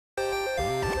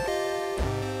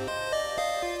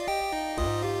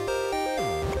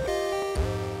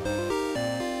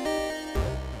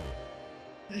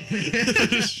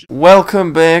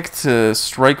Welcome back to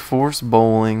Strike Force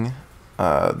Bowling,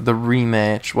 the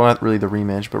rematch. Well, not really the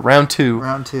rematch, but round two.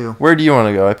 Round two. Where do you want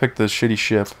to go? I picked the shitty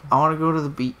ship. I want to go to the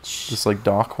beach. Just like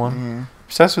dock one? Yeah.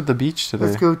 Obsessed with the beach today.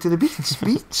 Let's go to the beach.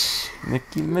 Beach.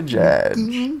 Nicki Minaj.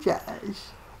 Nicki Minaj.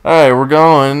 Alright, we're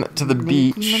going to the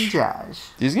beach. Nicki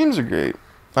Minaj. These games are great,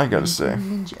 I gotta say.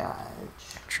 Minaj.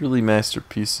 Truly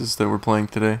masterpieces that we're playing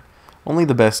today. Only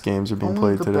the best games are being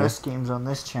played today. Only the best games on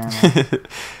this channel.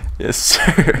 Yes,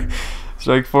 sir.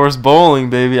 Strike Force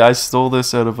Bowling, baby. I stole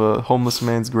this out of a homeless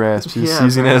man's grasp. He was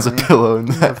using it as a pillow. And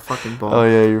that. Fucking ball. Oh,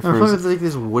 yeah, you're first. It's like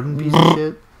this wooden piece of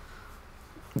shit.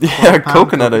 Yeah,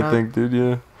 coconut, I think, dude,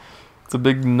 yeah. It's a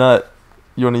big nut.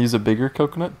 You want to use a bigger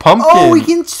coconut? Pumpkin! Oh, we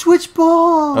can switch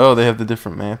balls! Oh, they have the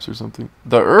different maps or something.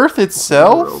 The Earth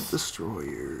itself? World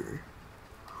Destroyer.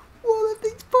 Whoa, that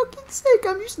thing's fucking sick.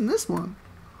 I'm using this one.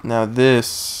 Now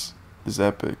this is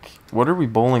epic. What are we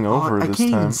bowling over this time? I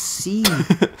can't even see.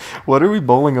 What are we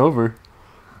bowling over?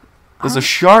 There's a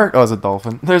shark. Oh, it's a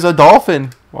dolphin. There's a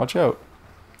dolphin. Watch out.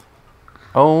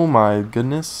 Oh my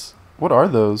goodness. What are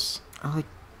those? Like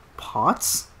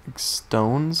pots? Like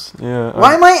stones? Yeah.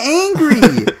 Why am I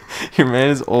angry? Your man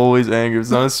is always angry.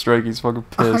 It's not a strike. He's fucking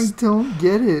pissed. I don't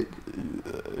get it.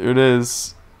 Here it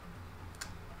is.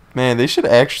 Man, they should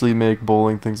actually make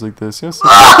bowling things like this. You know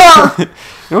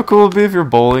how cool it would be if you're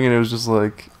bowling and it was just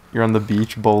like you're on the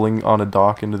beach bowling on a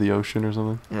dock into the ocean or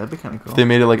something? Yeah, that'd be kind of cool. If they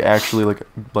made it like actually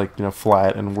like you know,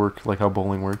 flat and work like how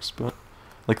bowling works, but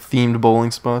like themed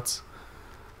bowling spots.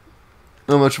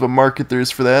 Not much of a market there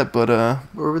is for that, but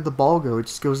where would the ball go? It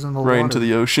just goes in the water. Right into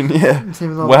the ocean. Yeah. Same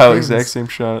with all Wow, the exact same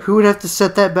shot. Who would have to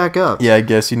set that back up? Yeah, I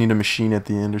guess you need a machine at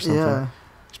the end or something. Yeah.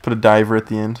 Just put a diver at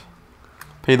the end.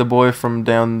 Pay the boy from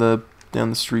down the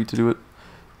street to do it.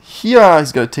 Yeah,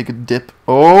 he's got to take a dip.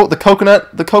 Oh, the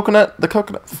coconut, the coconut, the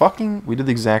coconut. Fucking, we did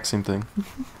the exact same thing.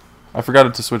 I forgot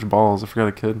it to switch balls. I forgot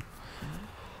I could.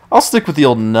 I'll stick with the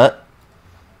old nut.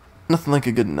 Nothing like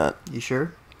a good nut. You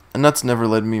sure? A nut's never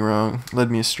led me wrong.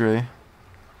 Led me astray.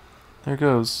 There it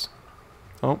goes.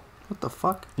 Oh. What the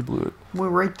fuck? You blew it.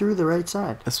 Went right through the right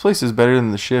side. This place is better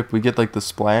than the ship. We get like the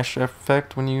splash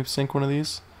effect when you sink one of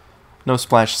these. No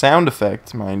splash sound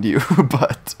effect, mind you,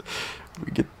 but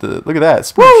we get the... Look at that.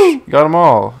 Splash. Woo! Got them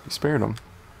all. You spared them.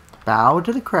 Bow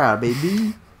to the crowd,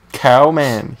 baby. Cow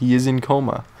man. He is in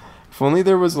coma. If only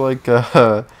there was like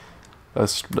a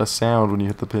sound when you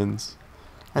hit the pins.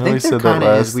 I think there kind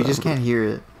of is. We just can't hear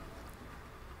it.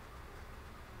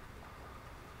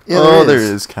 Yeah, there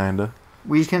is kind of.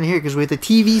 We just can't hear it because we have the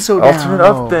TV so down. I'll turn it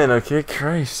up then. Okay,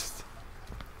 Christ.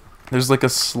 There's like a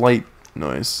slight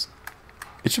noise.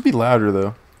 It should be louder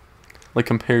though, like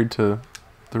compared to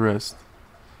the rest.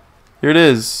 Here it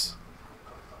is.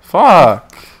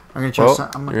 Fuck. I'm gonna try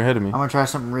something. You're ahead of me. I'm gonna try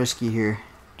something risky here.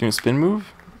 Doing a spin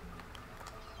move?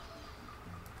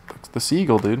 The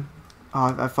seagull, dude.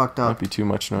 Oh, I fucked up. Might be too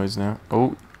much noise now.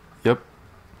 Oh, yep.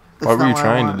 That's what were you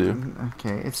trying to do?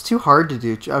 Okay, it's too hard to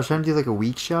do. I was trying to do like a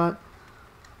weak shot.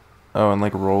 Oh, and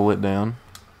like roll it down.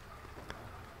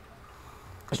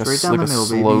 Like straight down the middle,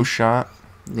 baby. Slow shot.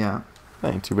 Yeah.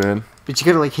 That ain't too bad. But you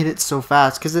gotta like hit it so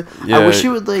fast because yeah, I wish it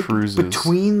would like cruises.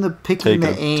 Between the picking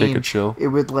the aim, take a chill. It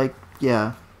would like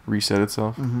reset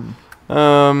itself.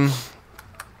 Mm-hmm.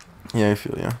 Yeah, I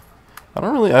feel ya. I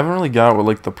haven't really got what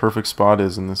like the perfect spot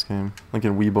is in this game. Like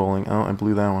in Wii bowling. Oh, I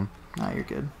blew that one. Nah, you're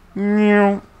good.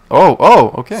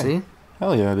 Oh, okay. See?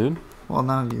 Hell yeah, dude. Well,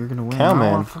 now you're gonna win. Cowman. I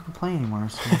don't want to fucking play anymore.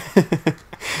 So.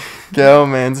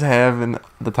 Cowman's having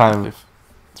the time of life.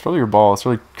 It's probably your ball. It's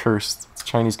really cursed. It's a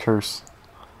Chinese curse.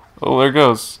 Oh, there it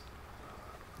goes.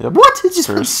 Yep. What? It just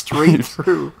went straight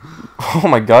through. Oh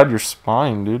my god, your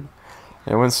spine, dude.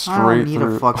 It went straight through. I don't need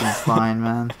a fucking spine,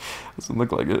 man. Doesn't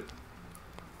look like it.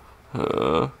 Did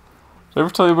I ever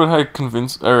tell you about how I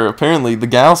convinced... Or apparently, the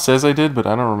gal says I did, but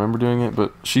I don't remember doing it.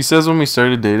 But she says when we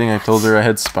started dating, I told her I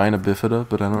had Spina Bifida,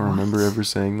 but I don't remember ever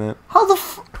saying that. How the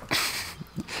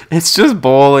It's just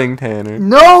bowling, Tanner.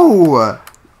 No!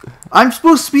 I'm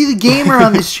supposed to be the gamer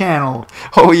on this channel.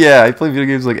 Oh, yeah. I play video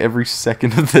games like every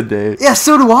second of the day. Yeah,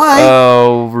 so do I.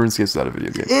 Oh, RuneScape's not a video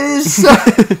game. It is.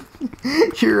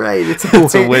 You're right. It's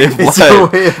a way of life. It's a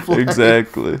way of life.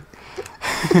 Exactly.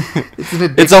 It's an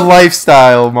addiction. It's a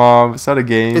lifestyle, Mom. It's not a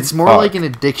game. It's more like an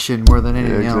addiction more than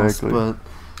anything else. But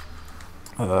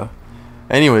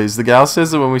anyways, the gal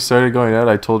says that when we started going out,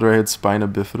 I told her I had Spina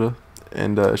Bifida,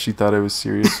 and she thought I was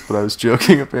serious, but I was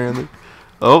joking apparently.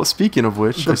 Oh, speaking of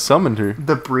which, I summoned her.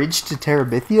 The bridge to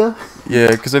Terabithia?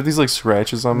 Yeah, because I have these like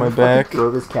scratches on my back.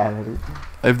 Throw this cat at her.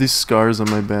 I have these scars on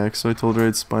my back, so I told her I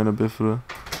had Spina Bifida.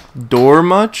 Door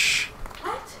much?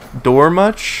 What? Door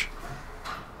much?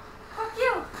 Fuck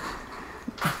you.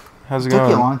 How's it Took going?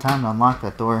 you a long time to unlock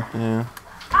that door. Yeah.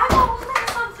 I'm holding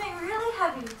something really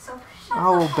heavy, so shut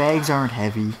Oh, the bags aren't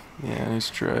heavy. Yeah, nice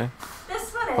try.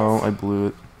 This one is. Oh, I blew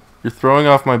it. You're throwing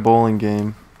off my bowling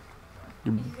game.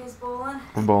 You guys bowling?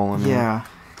 We're bowling. Yeah.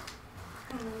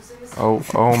 Losers.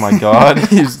 Oh my God.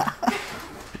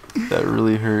 That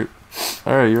really hurt.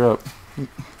 All right, you're up.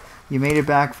 You made it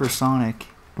back for Sonic.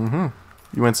 Mm-hmm.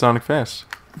 You went Sonic fast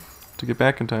to get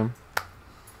back in time.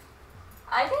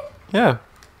 I did? Yeah.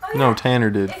 Oh, No, yeah. Tanner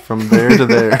did. From there to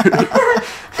there.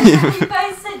 You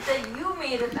guys said that you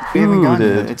made it back. We haven't Who gotten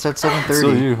did? it. It's at Still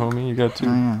 7:30. you, homie. You got two.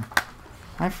 Oh, yeah.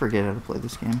 I forget how to play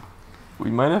this game. We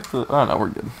might have to. Oh no, we're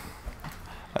good.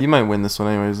 You might win this one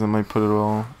anyways. I might put it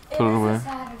away. A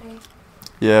Saturday.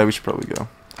 Yeah, we should probably go.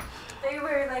 They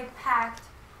were like packed.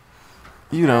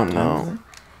 You don't know.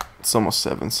 It's almost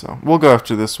 7, so we'll go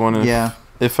after this one. And Yeah.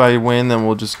 If I win, then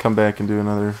we'll just come back and do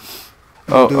another.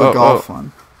 We'll do a golf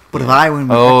one. But if I win,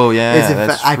 Yeah,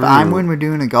 that's if true. I win, we're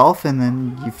doing a golf, and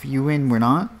then if you win, we're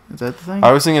not. Is that the thing?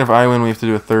 I was thinking if I win, we have to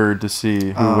do a third to see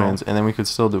who Oh. wins, and then we could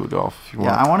still do a golf if you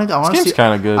Yeah, want. I want This to game's see.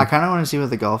 kind of good. I kind of want to see what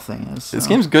the golf thing is. This so.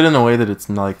 game's good in a way that it's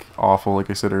like awful, like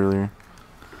I said earlier.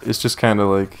 It's just kind of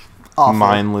like Awful.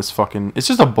 mindless fucking. It's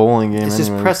just a bowling game. It's just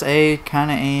anyways. press A, kind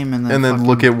of aim, and then and then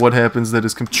look at what happens that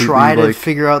is completely try to like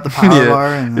figure out the power Yeah, bar.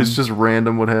 And then, it's just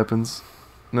random what happens.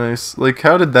 Nice. Like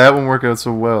how did that one work out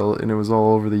so well? And it was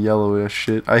all over the yellow ass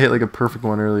shit. I hit like a perfect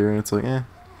one earlier, and it's like eh.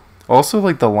 Also,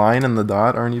 like the line and the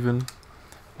dot aren't even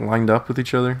lined up with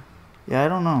each other. yeah, I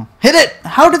don't know. Hit it!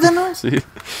 How did that not? See,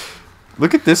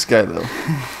 look at this guy though.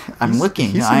 I'm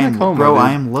looking. he's I in am, the coma, bro. dude.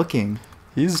 I am looking.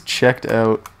 He's checked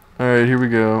out. All right, here we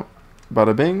go.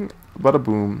 Bada bing, bada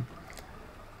boom.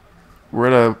 We're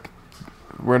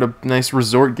at a nice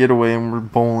resort getaway, and we're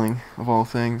bowling of all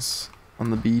things on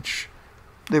the beach.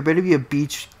 There better be a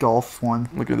beach golf one.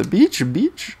 Look at the beach,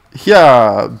 beach.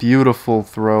 Yeah, beautiful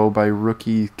throw by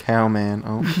rookie cowman.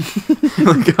 Oh,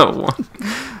 look at one.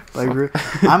 Like,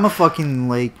 I'm a fucking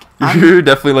like. You're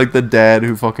definitely like the dad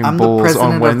who fucking I'm the bowls president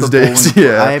on of the Wednesdays. bowling.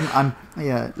 Yeah,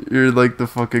 Yeah. you're like the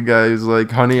fucking guy who's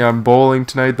like, honey, I'm bowling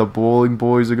tonight. The bowling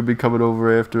boys are gonna be coming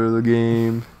over after the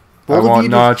game. Bold I of want you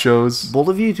to- nachos. Bold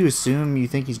of you to assume you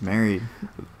think he's married.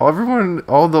 All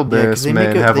the best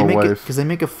men have a wife. Because they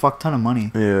make a fuck ton of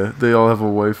money. Yeah, they all have a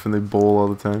wife and they bowl all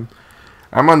the time.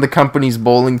 I'm on the company's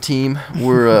bowling team.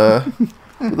 We're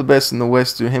we're the best in the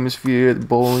Western Hemisphere at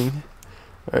bowling.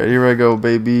 All right, here I go,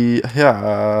 baby.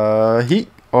 Yeah,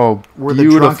 We're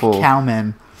beautiful. the drunk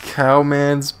cowmen.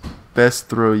 Cowman's best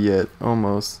throw yet,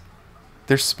 almost.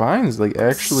 Their spines like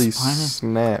actually Spina.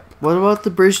 snap. What about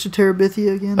the bridge to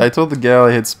Terabithia again? I told the gal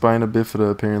I had Spina Bifida,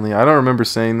 apparently. I don't remember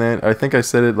saying that. I think I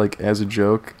said it, like, as a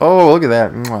joke. Oh, look at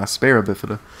that. Spara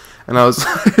Bifida. And I was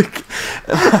like...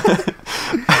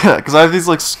 Because I have these,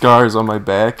 like, scars on my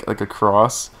back, like a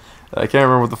cross. I can't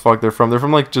remember what the fuck they're from. They're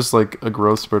from, like, just, like, a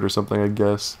growth spurt or something, I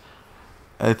guess.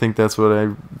 I think that's what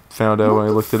I found out when I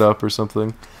looked it up or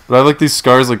something. But I have, like, these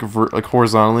scars, like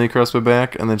horizontally across my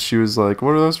back. And then she was like,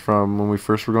 what are those from when we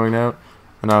first were going out?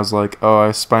 And I was like, oh, I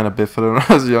have Spina Bifida when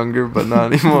I was younger, but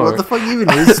not anymore. What the fuck even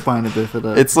is Spina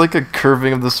Bifida? It's like a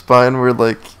curving of the spine where,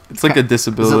 like, it's like a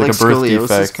disability, Is it like a birth scoliosis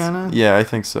defect. kinda? Yeah, I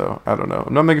think so. I don't know.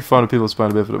 I'm not making fun of people with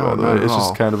Spina Bifida, by Oh, the not way. at It's all.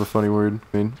 just kind of a funny word.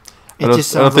 I mean, It I don't,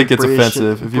 just I don't sounds think like it's bridge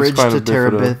offensive. If you have Spina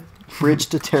Bifida. Bridge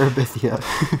to Terabithia.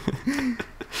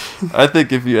 I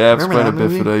think if you have Remember Spina that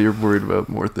movie? Bifida, you're worried about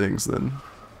more things than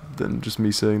just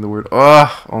me saying the word.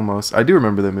 Ah, almost. I do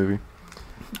remember that movie.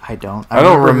 I don't. I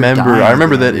don't her remember. dying I at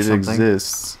remember the that end it or something.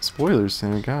 exists. Spoilers,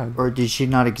 thank God. Or did she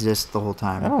not exist the whole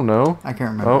time? I don't know. I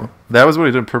can't remember. Oh, that was what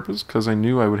I did on purpose because I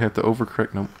knew I would have to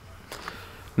overcorrect. Nope.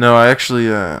 No, I actually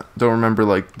don't remember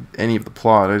like any of the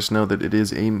plot. I just know that it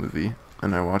is a movie,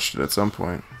 and I watched it at some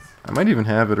point. I might even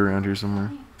have it around here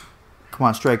somewhere. Come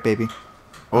on, strike, baby.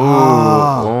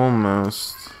 Oh, Oh.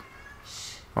 almost.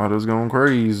 Otto's going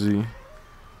crazy.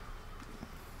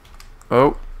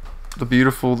 Oh,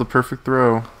 the perfect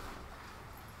throw.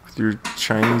 With your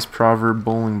Chinese proverb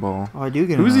bowling ball. Oh, I do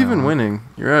get Who's another even one. winning?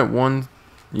 You're at one.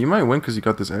 You might win because you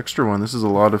got this extra one. This is a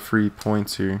lot of free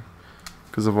points here.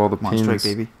 Because of all the Come on, pins. strike,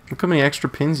 baby. Look how many extra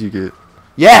pins you get.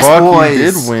 Yes, Fuck, boys.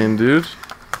 you did win, dude.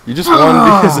 You just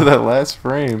won because of that last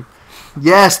frame.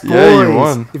 Yes, boys. Yeah, you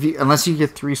won. Unless you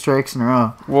get 3 strikes in a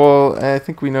row. Well, I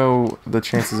think we know the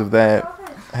chances of that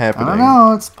happening. I don't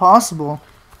know. It's possible.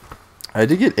 I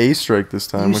did get a strike this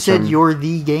time. You which said I'm, you're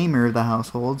the gamer of the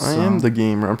household. I So am the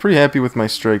gamer. I'm pretty happy with my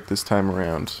strike this time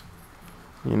around.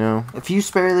 You know? If you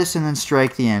spare this and then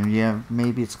strike the end, yeah,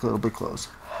 maybe it's a little bit close.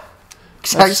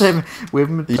 'Cause That's- actually, we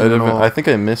haven't been I think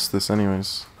I missed this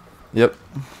anyways. Yep.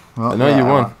 well, I know you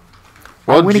won.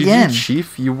 I win GG, again.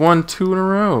 Chief. You won 2 in a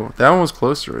row. That one was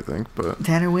closer, I think, but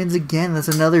Tanner wins again. That's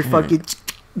another fucking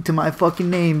to my fucking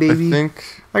name, I baby.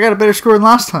 think. I got a better score than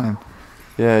last time.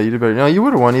 Yeah, you did better. No, you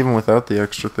would have won even without the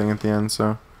extra thing at the end.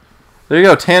 So there you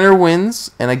go. Tanner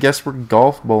wins, and I guess we're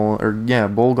golf bowling, or yeah,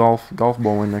 golf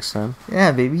bowling next time.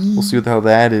 Yeah, baby. We'll see what the hell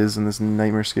that is in this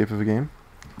nightmare scape of a game.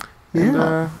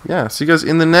 And, Yeah. see you guys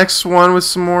in the next one with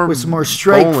some more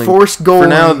Strike bowling. Force bowling. For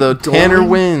now, though, Tanner Bowling?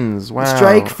 wins. Wow.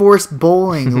 Strike Force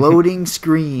bowling. Loading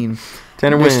screen.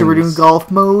 Tanner Next wins. we're doing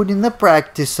golf mode in the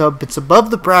practice hub. It's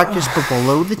above the practice but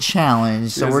below the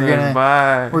challenge. So we're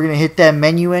gonna hit that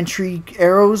menu entry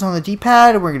arrows on the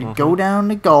D-pad and we're gonna go down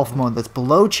to golf mode. That's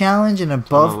below challenge and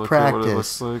above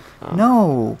practice.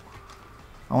 No.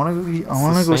 I wanna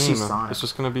go see Sonic. It's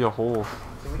just gonna be a hole.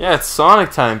 Yeah, it's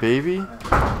Sonic time, baby. You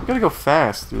gotta go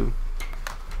fast, dude.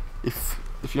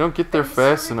 If you don't get there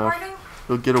fast enough,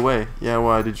 you'll get away. Yeah,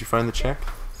 why? Did you find the check?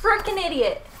 Frickin'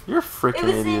 idiot. You're a frickin' It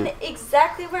was idiot. in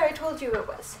exactly where I told you it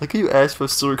was. Like you asked if I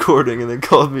was still recording and then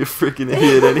called me a frickin'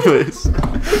 idiot anyways.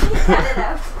 Cut it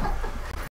out.